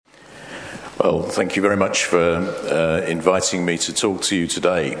Well, thank you very much for inviting me to talk to you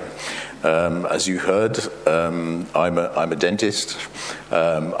today. As you heard, I'm a dentist.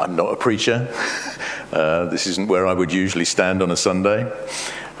 I'm not a preacher. This isn't where I would usually stand on a Sunday.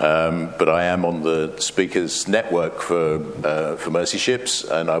 But I am on the speakers network for Mercy Ships,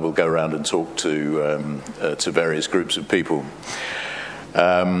 and I will go around and talk to various groups of people,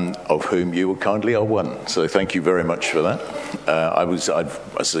 of whom you kindly are one. So thank you very much for that.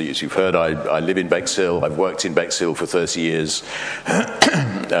 As you've heard, I live in Bexhill. I've worked in Bexhill for 30 years.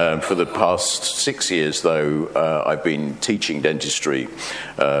 For the past 6 years, though, I've been teaching dentistry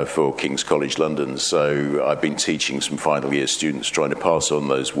for King's College London. So I've been teaching some final year students, trying to pass on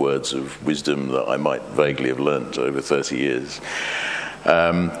those words of wisdom that I might vaguely have learnt over 30 years.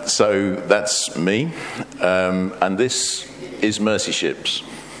 So that's me. And this is Mercy Ships.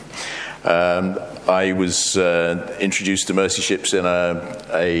 I was introduced to Mercy Ships in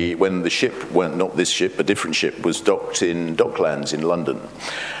when the ship, well, not this ship, a different ship, was docked in Docklands in London,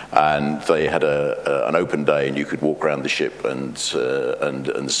 and they had an open day, and you could walk around the ship and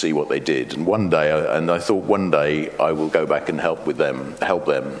see what they did. And I thought one day I will go back and help them.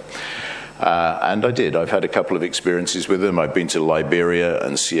 And I did. I've had a couple of experiences with them. I've been to Liberia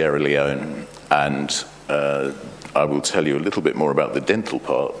and Sierra Leone, and I will tell you a little bit more about the dental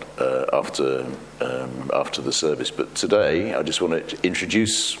part after the service. But today, I just want to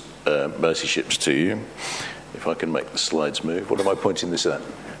introduce Mercy Ships to you. If I can make the slides move. What am I pointing this at?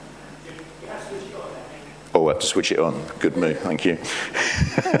 Oh, I have to switch it on. Good move. Thank you.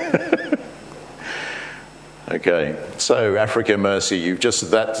 Okay, so Africa Mercy,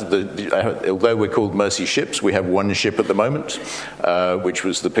 although we're called Mercy Ships, we have one ship at the moment, which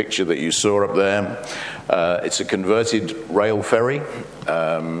was the picture that you saw up there. It's a converted rail ferry.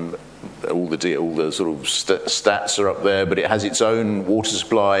 All the sort of stats are up there, but it has its own water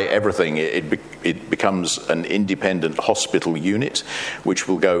supply, everything. It becomes an independent hospital unit, which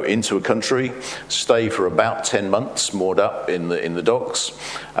will go into a country, stay for about 10 months moored up in the docks,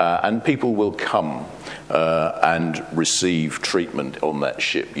 and people will come and receive treatment on that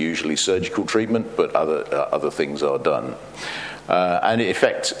ship, usually surgical treatment, but other things are done. And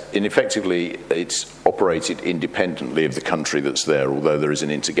effectively, it's operated independently of the country that's there, although there is an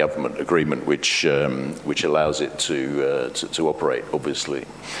intergovernment agreement which allows it to operate, obviously.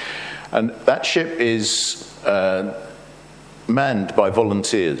 And that ship is manned by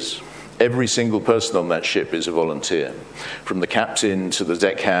volunteers. Every single person on that ship is a volunteer, from the captain to the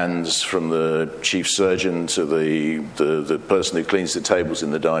deckhands, from the chief surgeon to the person who cleans the tables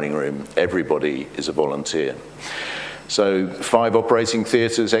in the dining room. Everybody is a volunteer. So 5 operating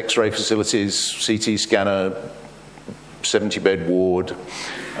theatres, X-ray facilities, CT scanner, 70-bed ward.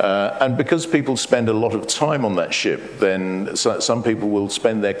 And because people spend a lot of time on that ship, then some people will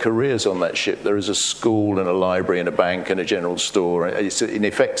spend their careers on that ship. There is a school and a library and a bank and a general store. It's, in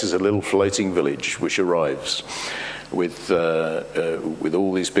effect, is a little floating village which arrives with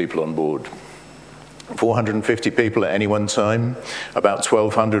all these people on board. 450 people at any one time. About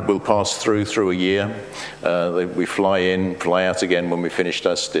 1,200 will pass through a year. We fly in, fly out again when we finished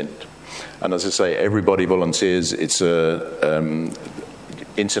our stint. And as I say, everybody volunteers. It's a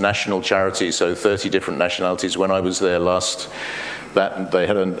international charity, so 30 different nationalities. When I was there last, they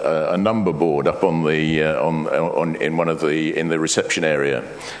had a number board up on the in the reception area,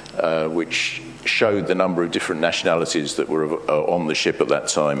 which showed the number of different nationalities that were on the ship at that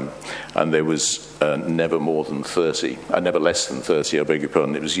time, and there was never less than 30, I beg your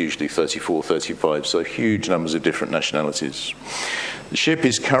pardon. It was usually 34, 35, so huge numbers of different nationalities. The ship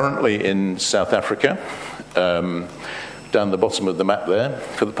is currently in South Africa, down the bottom of the map there.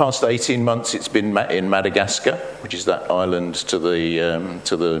 For the past 18 months, it's been in Madagascar, which is that island to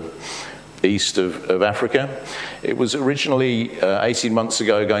the east of Africa. It was originally, 18 months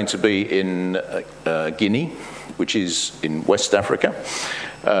ago, going to be in Guinea, which is in West Africa.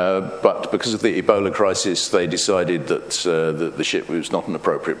 But because of the Ebola crisis, they decided that the ship was not an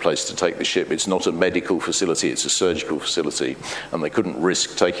appropriate place to take the ship. It's not a medical facility, it's a surgical facility, and they couldn't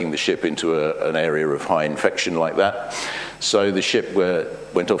risk taking the ship into an area of high infection like that. So the ship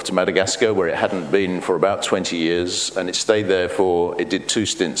went off to Madagascar, where it hadn't been for about 20 years, and it stayed there it did 2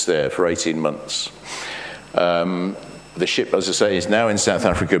 stints there for 18 months. The ship, as I say, is now in South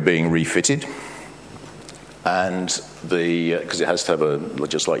Africa being refitted. And because it has to have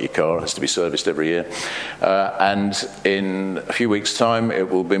just like your car, it has to be serviced every year. And in a few weeks' time, it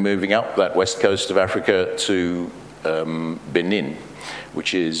will be moving up that west coast of Africa to Benin,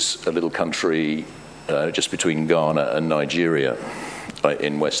 which is a little country just between Ghana and Nigeria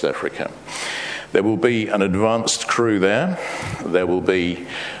in West Africa. There will be an advanced crew there. There will be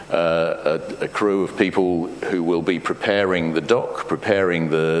a crew of people who will be preparing the dock, preparing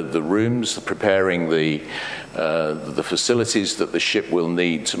the rooms, preparing the facilities that the ship will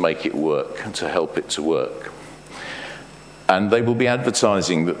need to make it work, to help it to work. And they will be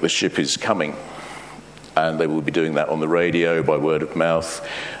advertising that the ship is coming. And they will be doing that on the radio, by word of mouth.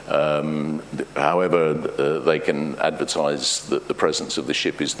 However, they can advertise that the presence of the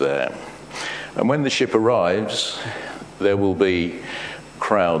ship is there. And when the ship arrives, there will be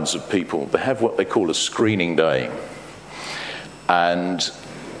crowds of people. They have what they call a screening day. And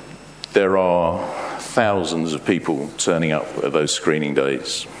there are thousands of people turning up at those screening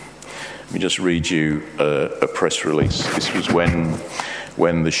days. Let me just read you a press release. This was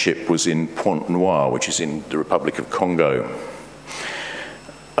when the ship was in Pointe-Noire, which is in the Republic of Congo.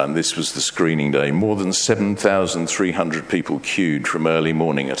 And this was the screening day. More than 7,300 people queued from early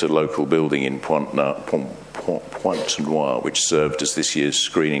morning at a local building in Pointe-Noire, which served as this year's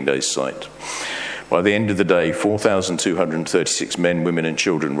screening day site. By the end of the day, 4,236 men, women and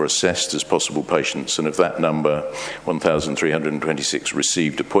children were assessed as possible patients, and of that number, 1,326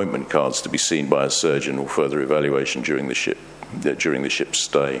 received appointment cards to be seen by a surgeon or further evaluation during the ship's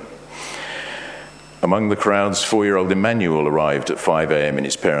stay. Among the crowds, 4-year-old Emmanuel arrived at 5 a.m. in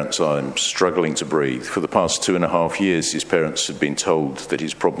his parents' arms, struggling to breathe. For the past 2.5 years, his parents had been told that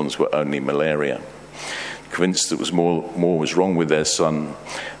his problems were only malaria. Convinced that more was wrong with their son,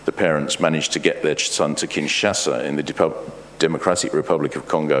 the parents managed to get their son to Kinshasa in the Democratic Republic of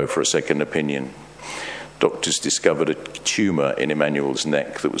Congo for a second opinion. Doctors discovered a tumour in Emmanuel's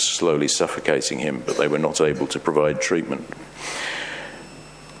neck that was slowly suffocating him, but they were not able to provide treatment.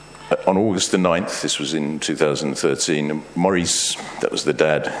 On August the 9th, this was in 2013, Maurice, that was the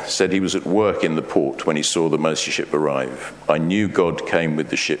dad, said he was at work in the port when he saw the Mercy ship arrive. "I knew God came with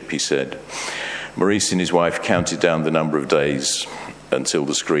the ship," he said. Maurice and his wife counted down the number of days until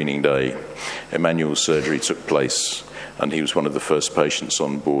the screening day. Emmanuel's surgery took place, and he was one of the first patients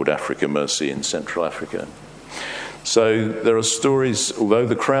on board Africa Mercy in Central Africa. So there are stories, although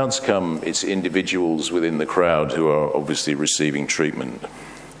the crowds come, it's individuals within the crowd who are obviously receiving treatment.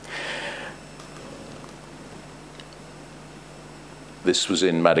 This was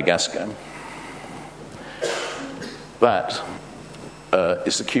in Madagascar. That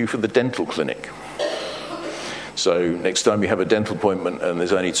is the queue for the dental clinic. So next time you have a dental appointment and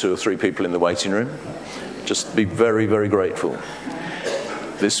there's only 2 or 3 people in the waiting room, just be very, very grateful.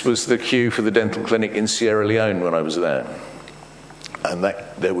 This was the queue for the dental clinic in Sierra Leone when I was there. And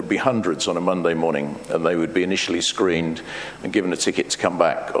there would be hundreds on a Monday morning, and they would be initially screened and given a ticket to come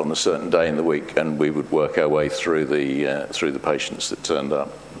back on a certain day in the week, and we would work our way through the patients that turned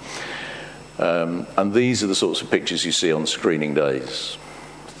up. And these are the sorts of pictures you see on screening days.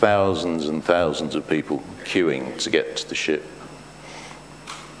 Thousands and thousands of people queuing to get to the ship.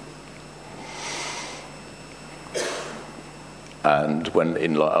 And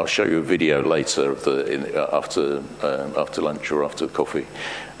I'll show you a video later after lunch or after coffee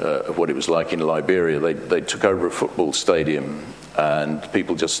of what it was like in Liberia. They took over a football stadium, and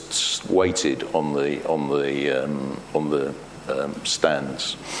people just waited on the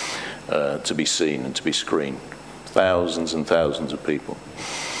stands to be seen and to be screened. Thousands and thousands of people.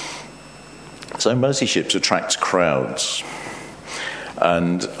 So Mercy ships attract crowds.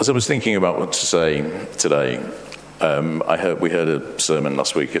 And as I was thinking about what to say today, we heard a sermon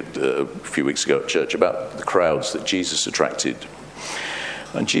last week, a few weeks ago at church, about the crowds that Jesus attracted.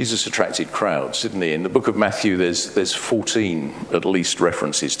 And Jesus attracted crowds, didn't he? In the book of Matthew, there's 14 at least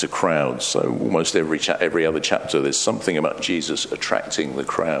references to crowds. So almost every other chapter, there's something about Jesus attracting the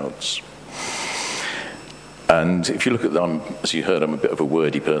crowds. And if you look at them, as you heard, I'm a bit of a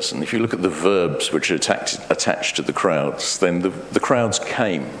wordy person. If you look at the verbs which are attached to the crowds, then the crowds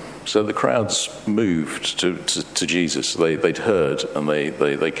came. So the crowds moved to Jesus. They'd heard, and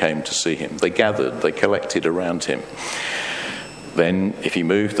they came to see him. They gathered, they collected around him. Then, if he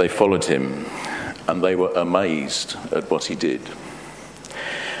moved, they followed him, and they were amazed at what he did.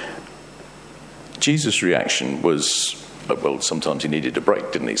 Jesus' reaction was, well, sometimes he needed a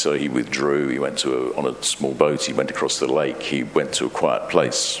break, didn't he? So he withdrew, he went on a small boat, he went across the lake, he went to a quiet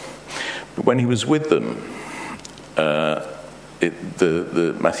place. But when he was with them,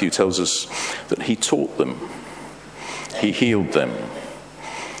 Matthew tells us that he taught them, he healed them,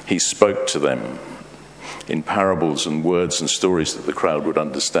 he spoke to them in parables and words and stories that the crowd would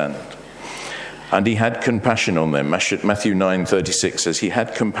understand. And he had compassion on them. Matthew 9:36 says he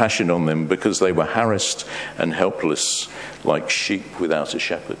had compassion on them because they were harassed and helpless like sheep without a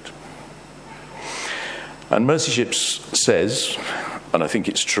shepherd. And Mercy Ships says and I think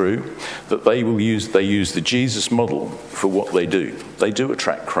it's true, that they use the Jesus model for what they do. They do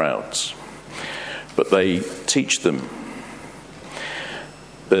attract crowds, but they teach them.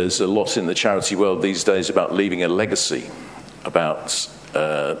 There's a lot in the charity world these days about leaving a legacy, about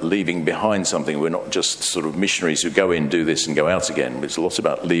leaving behind something. We're not just sort of missionaries who go in, do this and go out again. It's a lot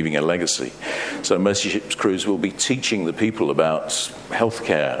about leaving a legacy. So Mercy Ships crews will be teaching the people about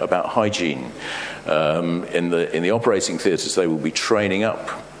healthcare, about hygiene. In the operating theatres, they will be training up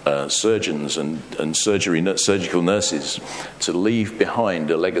surgeons and surgical nurses to leave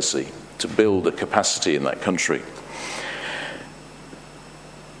behind a legacy, to build a capacity in that country.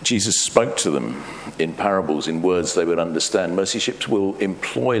 Jesus spoke to them in parables, in words they would understand. Mercy Ships will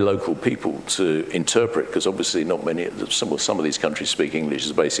employ local people to interpret, because obviously some of these countries speak English as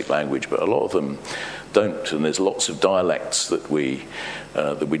a basic language, but a lot of them don't, and there's lots of dialects that we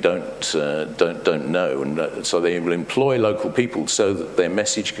don't know, and so they will employ local people so that their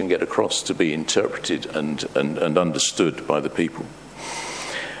message can get across, to be interpreted and understood by the people.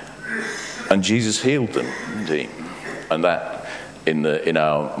 And Jesus healed them, indeed, and that, in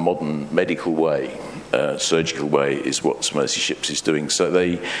our modern medical way, surgical way, is what Mercy Ships is doing. So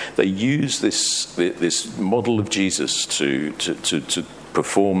they use this model of Jesus to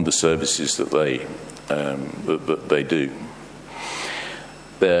perform the services that they do.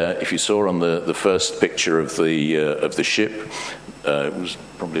 There, if you saw on the first picture of the ship, it was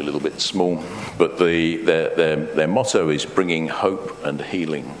probably a little bit small, but their motto is bringing hope and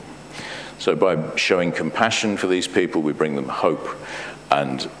healing. So by showing compassion for these people, we bring them hope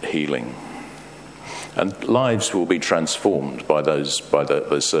and healing. And lives will be transformed by those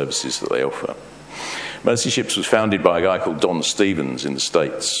services that they offer. Mercy Ships was founded by a guy called Don Stevens in the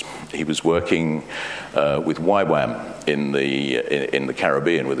States. He was working with YWAM in the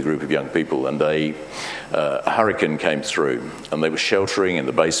Caribbean with a group of young people, and a hurricane came through, and they were sheltering in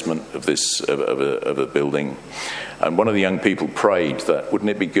the basement of a building. And one of the young people prayed that,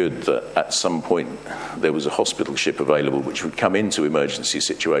 wouldn't it be good that at some point there was a hospital ship available which would come into emergency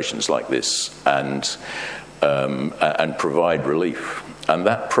situations like this and provide relief. And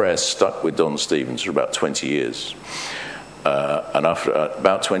that prayer stuck with Don Stevens for about 20 years. And after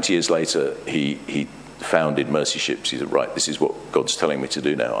about 20 years later, he founded Mercy Ships. He said, right, this is what God's telling me to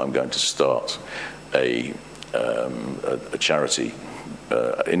do now. I'm going to start a charity,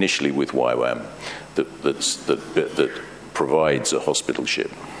 initially with YWAM, that provides a hospital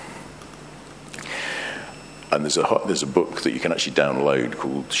ship. And there's a book that you can actually download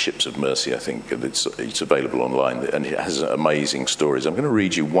called Ships of Mercy, I think, and it's available online, and it has amazing stories. I'm going to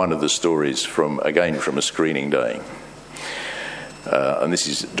read you one of the stories from a screening day, and this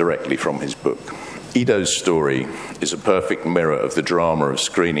is directly from his book. Ido's story is a perfect mirror of the drama of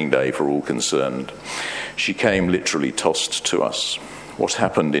screening day for all concerned. She came literally tossed to us. What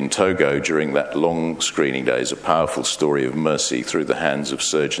happened in Togo during that long screening day is a powerful story of mercy through the hands of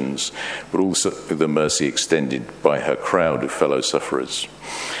surgeons, but also the mercy extended by her crowd of fellow sufferers.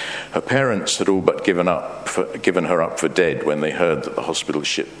 Her parents had all but given her up for dead when they heard that the hospital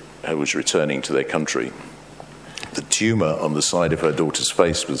ship was returning to their country. The tumour on the side of her daughter's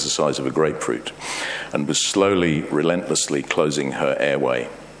face was the size of a grapefruit and was slowly, relentlessly closing her airway.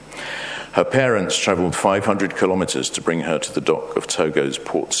 Her parents travelled 500 kilometres to bring her to the dock of Togo's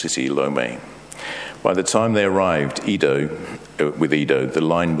port city, Lomé. By the time they arrived, with Ido, the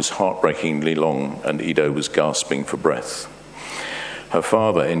line was heartbreakingly long and Ido was gasping for breath. Her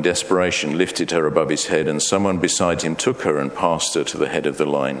father, in desperation, lifted her above his head, and someone beside him took her and passed her to the head of the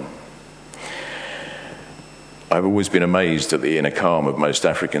line. I've always been amazed at the inner calm of most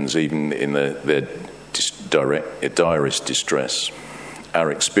Africans, even in their direst distress.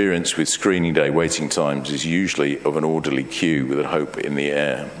 Our experience with screening day waiting times is usually of an orderly queue with a hope in the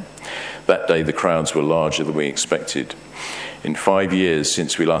air. That day the crowds were larger than we expected. In 5 years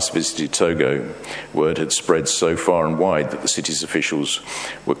since we last visited Togo, word had spread so far and wide that the city's officials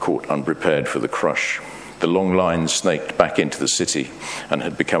were caught unprepared for the crush. The long line snaked back into the city and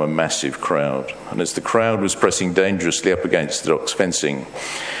had become a massive crowd. And as the crowd was pressing dangerously up against the dock's fencing,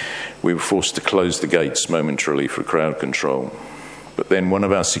 we were forced to close the gates momentarily for crowd control. But then one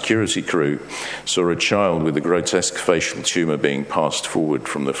of our security crew saw a child with a grotesque facial tumour being passed forward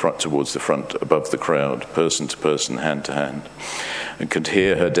from the front towards the front above the crowd, person to person, hand to hand, and could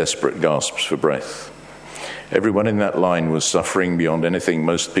hear her desperate gasps for breath. Everyone in that line was suffering beyond anything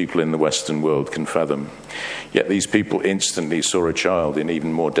most people in the Western world can fathom. Yet these people instantly saw a child in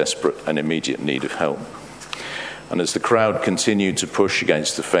even more desperate and immediate need of help. And as the crowd continued to push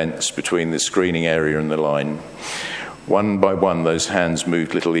against the fence between the screening area and the line, One by one, those hands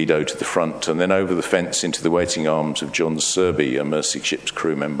moved little Ido to the front and then over the fence into the waiting arms of John Serby, a Mercy Ships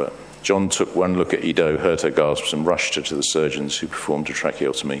crew member. John took one look at Ido, heard her gasps, and rushed her to the surgeons who performed a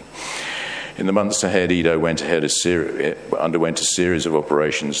tracheotomy. In the months ahead, Ido underwent a series of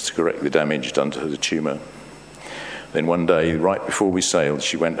operations to correct the damage done to her tumour. Then one day, right before we sailed,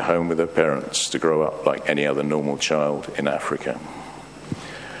 she went home with her parents to grow up like any other normal child in Africa.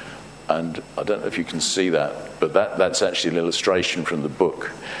 And I don't know if you can see that, but that's actually an illustration from the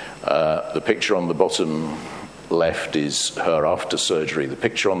book. The picture on the bottom left is her after surgery. The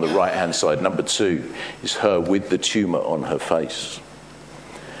picture on the right-hand side, number 2, is her with the tumour on her face.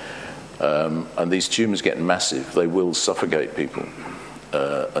 And these tumours get massive. They will suffocate people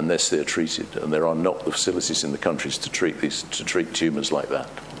unless they're treated. And there are not the facilities in the countries to treat tumours like that.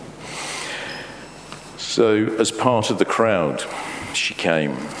 So as part of the crowd, she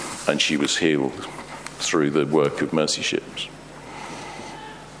came and she was healed through the work of Mercy Ships.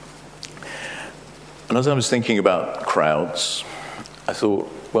 And as I was thinking about crowds, I thought,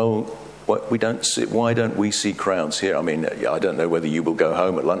 well, why don't we see crowds here? I mean, I don't know whether you will go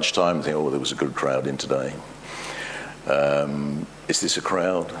home at lunchtime and think, oh, there was a good crowd in today. Is this a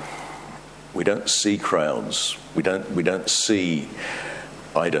crowd? We don't see crowds. I don't see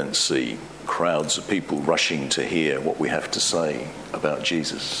crowds of people rushing to hear what we have to say about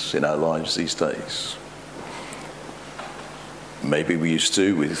Jesus in our lives these days. Maybe we used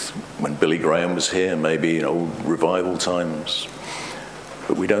to when Billy Graham was here, maybe in old revival times,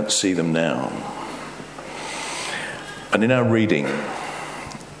 but we don't see them now. And in our reading,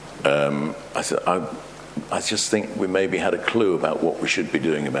 I just think we maybe had a clue about what we should be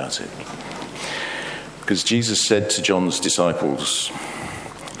doing about it. Because Jesus said to John's disciples,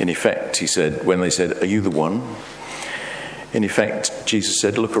 in effect, he said, when they said, "Are you the one?" In effect, Jesus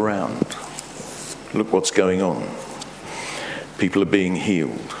said, "Look around. Look what's going on. People are being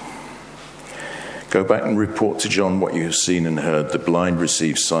healed. Go back and report to John what you have seen and heard. The blind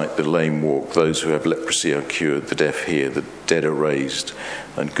receive sight, the lame walk, those who have leprosy are cured, the deaf hear, the dead are raised,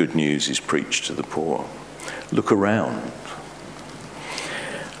 and good news is preached to the poor." Look around.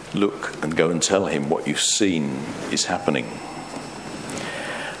 Look and go and tell him what you've seen is happening.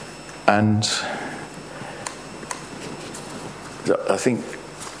 And I think,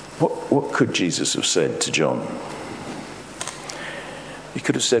 what could Jesus have said to John? He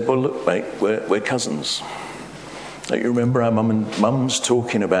could have said, "Well, look, mate, we're cousins. Don't you remember our mums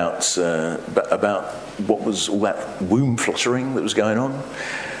talking about what was all that womb fluttering that was going on?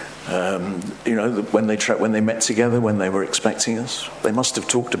 When they met together, when they were expecting us, they must have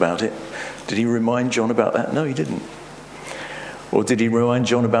talked about it." Did he remind John about that? No, he didn't. Or did he remind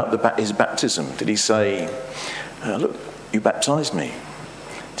John about his baptism? Did he say, "Look, you baptized me.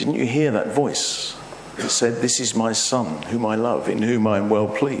 Didn't you hear that voice that said, 'This is my son, whom I love, in whom I am well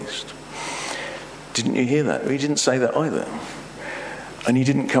pleased'?" Didn't you hear that? He didn't say that either. And he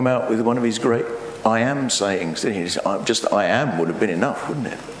didn't come out with one of his great "I am" sayings. Just "I am" would have been enough, wouldn't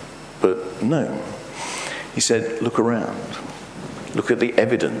it? But no. He said, "Look around. Look at the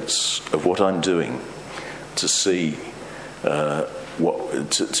evidence of what I'm doing to see for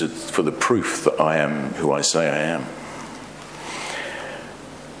the proof that I am who I say I am."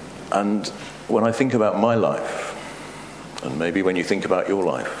 And when I think about my life, and maybe when you think about your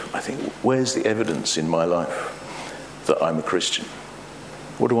life, I think, where's the evidence in my life that I'm a Christian?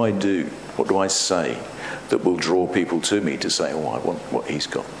 What do I do? What do I say that will draw people to me to say, "Oh, I want what he's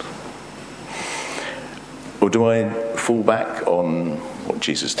got"? Or do I fall back on what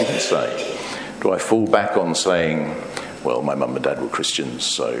Jesus didn't say? Do I fall back on saying, "Well, my mum and dad were Christians,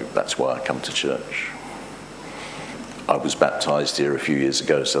 so that's why I come to church. I was baptised here a few years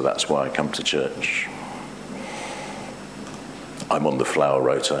ago, so that's why I come to church. I'm on the flower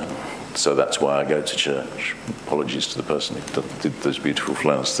rota, so that's why I go to church." Apologies to the person who did those beautiful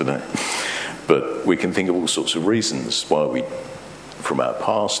flowers today. But we can think of all sorts of reasons why we, from our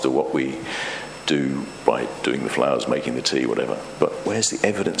past, or what we do by doing the flowers, making the tea, whatever. But where's the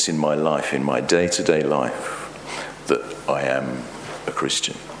evidence in my life, in my day-to-day life, that I am a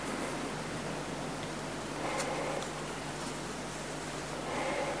Christian?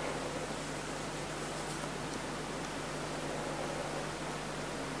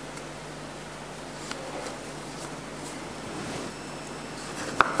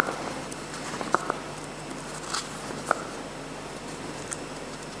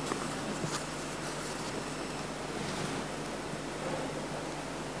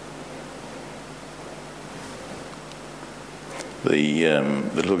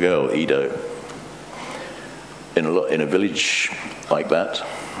 The little girl, Ido, in a village like that,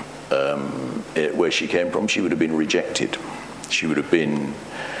 where she came from, she would have been rejected. She would have been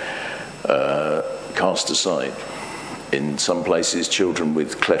cast aside. In some places, children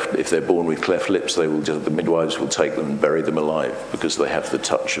with cleft, if they're born with cleft lips, the midwives will take them and bury them alive because they have the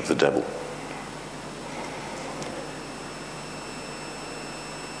touch of the devil.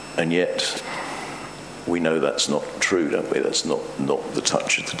 And yet, we know that's not true, don't we? That's not the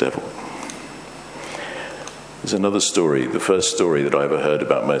touch of the devil. There's another story, the first story that I ever heard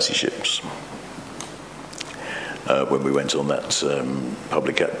about mercy ships. When we went on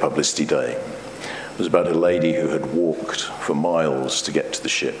that publicity day. It was about a lady who had walked for miles to get to the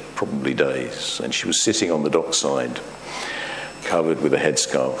ship, probably days, and she was sitting on the dockside, covered with a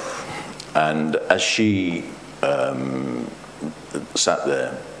headscarf. And as she sat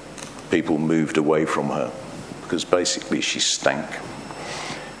there, people moved away from her because basically she stank,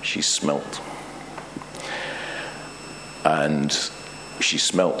 she smelt. And she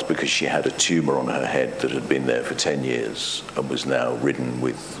smelt because she had a tumour on her head that had been there for 10 years and was now ridden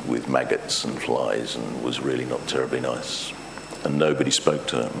with maggots and flies and was really not terribly nice. And nobody spoke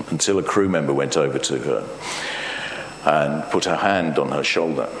to her until a crew member went over to her and put her hand on her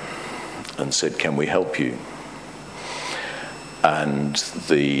shoulder and said, "Can we help you?" And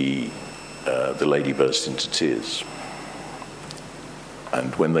the lady burst into tears.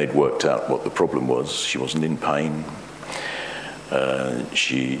 And when they'd worked out what the problem was, she wasn't in pain.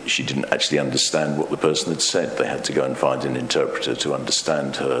 She didn't actually understand what the person had said. They had to go and find an interpreter to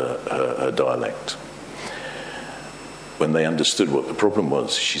understand her dialect. When they understood what the problem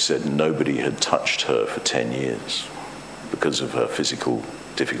was, she said nobody had touched her for 10 years because of her physical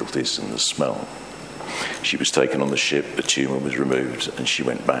difficulties and the smell. She was taken on the ship, the tumour was removed, and she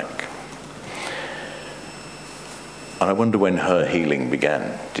went back. And I wonder when her healing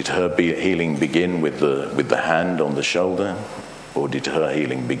began. Did her healing begin with the hand on the shoulder? Or did her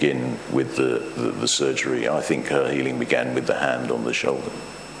healing begin with the surgery? I think her healing began with the hand on the shoulder.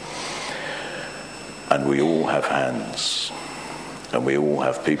 And we all have hands. And we all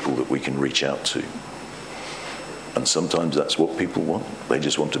have people that we can reach out to. And sometimes that's what people want. They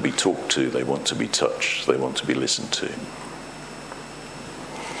just want to be talked to. They want to be touched. They want to be listened to.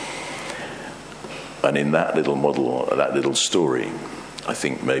 And in that little model, that little story, I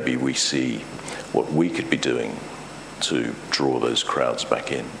think maybe we see what we could be doing to draw those crowds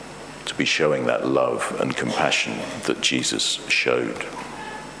back in, to be showing that love and compassion that Jesus showed.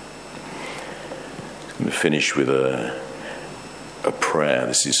 I'm going to finish with a prayer.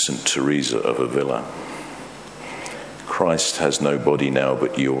 This is St. Teresa of Avila. Christ has no body now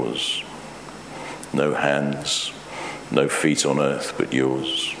but yours, no hands, no feet on earth but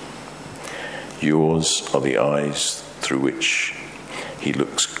yours. Yours are the eyes through which he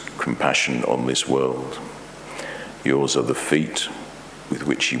looks compassion on this world. Yours are the feet with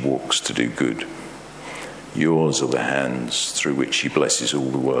which he walks to do good. Yours are the hands through which he blesses all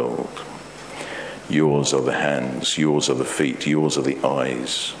the world. Yours are the hands, yours are the feet, yours are the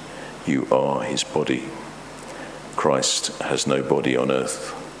eyes. You are his body. Christ has no body on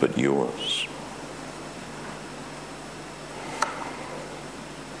earth but yours.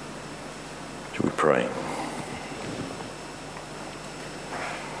 Shall we pray?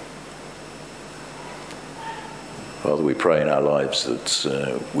 Father, we pray in our lives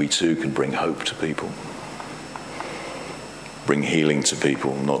that we too can bring hope to people, bring healing to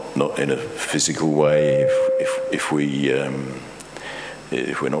people, not in a physical way if we're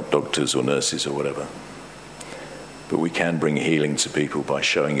not doctors or nurses or whatever, but we can bring healing to people by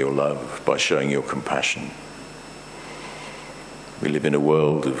showing your love, by showing your compassion. We live in a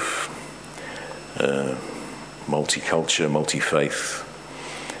world of multicultural, multi-faith,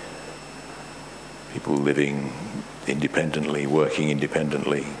 people living independently, working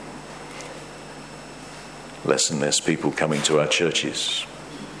independently. Less and less people coming to our churches.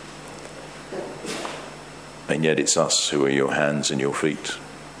 And yet it's us who are your hands and your feet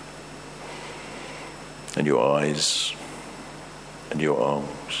and your eyes and your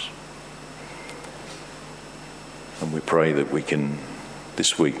arms. And we pray that we can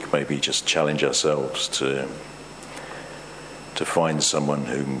this week maybe just challenge ourselves to find someone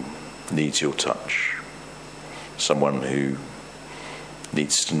who needs your touch, someone who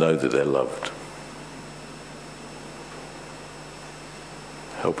needs to know that they're loved.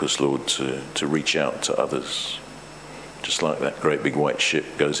 Help us, Lord, to reach out to others, just like that great big white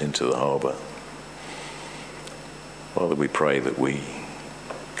ship goes into the harbour. Father, we pray that we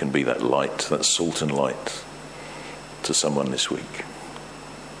can be that light, that salt and light to someone this week.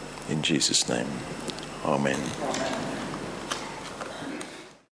 In Jesus' name, amen.